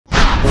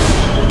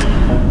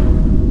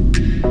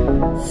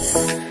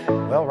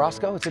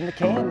Roscoe, it's in the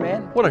can,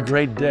 man. What a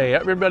great day.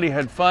 Everybody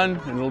had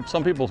fun, and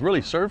some people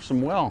really served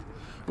some well.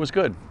 It was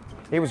good.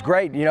 It was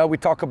great. You know, we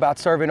talk about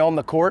serving on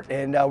the court,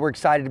 and we're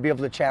excited to be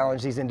able to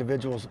challenge these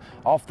individuals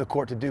off the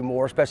court to do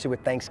more, especially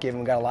with Thanksgiving.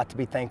 We've got a lot to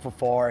be thankful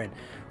for, and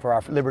for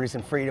our liberties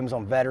and freedoms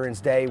on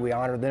Veterans Day. We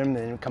honor them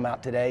and come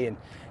out today and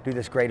do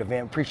this great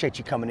event. Appreciate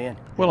you coming in.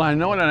 Well, I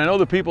know it, and I know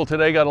the people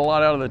today got a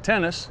lot out of the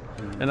tennis,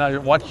 and I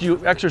watched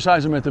you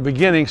exercise them at the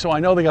beginning, so I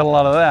know they got a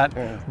lot of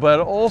that.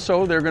 But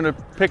also, they're going to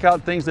pick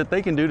out things that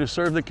they can do to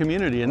serve the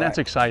community, and that's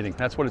exciting.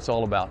 That's what it's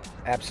all about.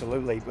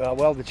 Absolutely.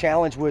 Well, the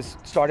challenge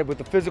started with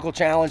the physical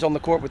challenge on the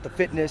court with the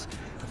fitness,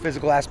 the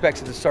physical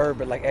aspects of the serve,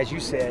 but like as you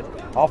said,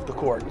 off the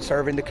court,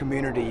 serving the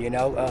community. You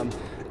know,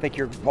 I think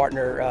your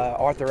partner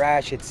Arthur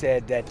Ashe had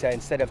said that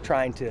instead of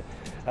trying to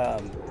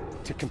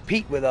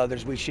compete with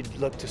others, we should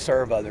look to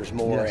serve others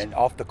more and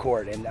off the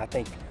court. And I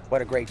think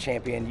what a great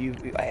champion you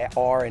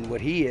are, and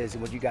what he is,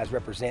 and what you guys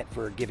represent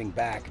for giving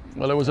back.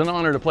 Well, it was an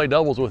honor to play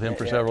doubles with him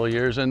for several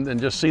years and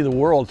just see the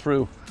world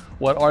through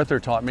what Arthur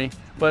taught me.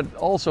 But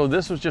also,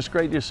 this was just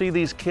great to see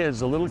these kids,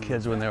 the little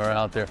kids, when they were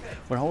out there,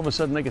 when all of a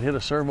sudden they could hit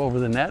a serve over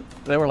the net.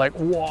 They were like,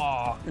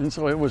 wow. And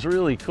so it was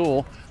really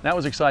cool. That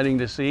was exciting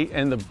to see.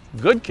 And the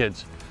good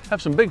kids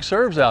have some big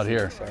serves out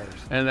here.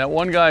 And that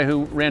one guy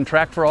who ran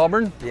track for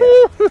Auburn,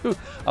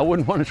 I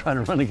wouldn't want to try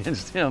to run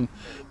against him.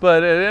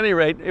 But at any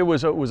rate, it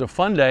was a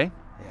fun day.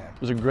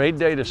 It was a great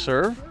day to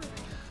serve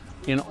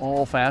in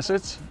all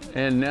facets.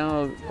 And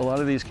now a lot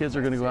of these kids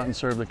are going to go out and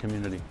serve the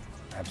community.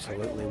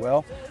 Absolutely.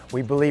 Well,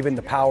 we believe in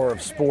the power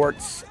of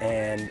sports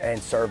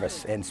and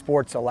service. And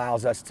sports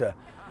allows us to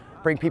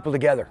bring people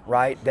together,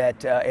 right?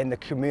 That in the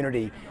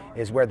community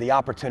is where the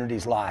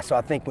opportunities lie. So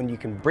I think when you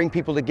can bring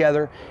people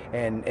together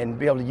and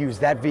be able to use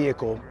that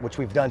vehicle, which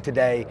we've done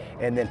today,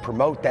 and then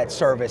promote that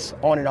service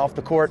on and off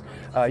the court,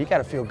 you got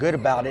to feel good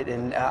about it.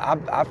 And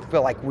I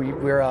feel like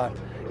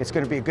it's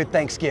going to be a good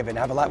Thanksgiving.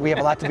 We have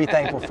a lot to be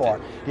thankful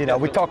for. You know,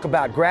 we talk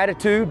about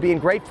gratitude, being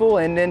grateful,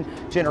 and then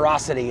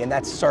generosity, and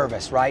that's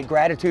service, right?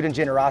 Gratitude and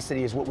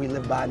generosity is what we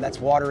live by, and that's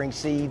watering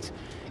seeds,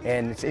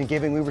 and it's in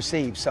giving we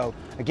receive. So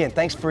again,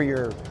 thanks for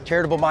your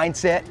charitable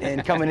mindset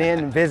and coming in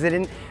and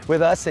visiting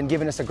with us and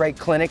giving us a great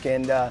clinic.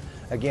 And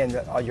again,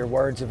 your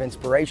words of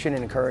inspiration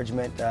and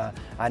encouragement,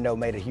 I know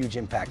made a huge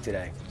impact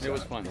today. It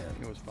was fun.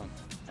 It was fun.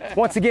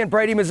 Once again,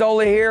 Brady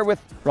Mazzola here with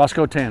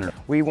Roscoe Tanner.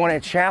 We want to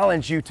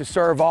challenge you to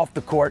serve off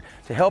the court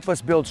to help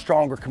us build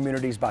stronger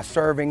communities by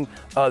serving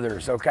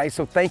others, okay?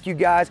 So thank you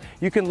guys.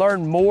 You can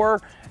learn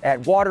more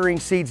at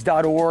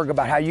wateringseeds.org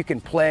about how you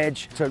can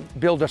pledge to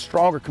build a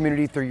stronger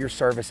community through your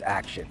service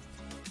action.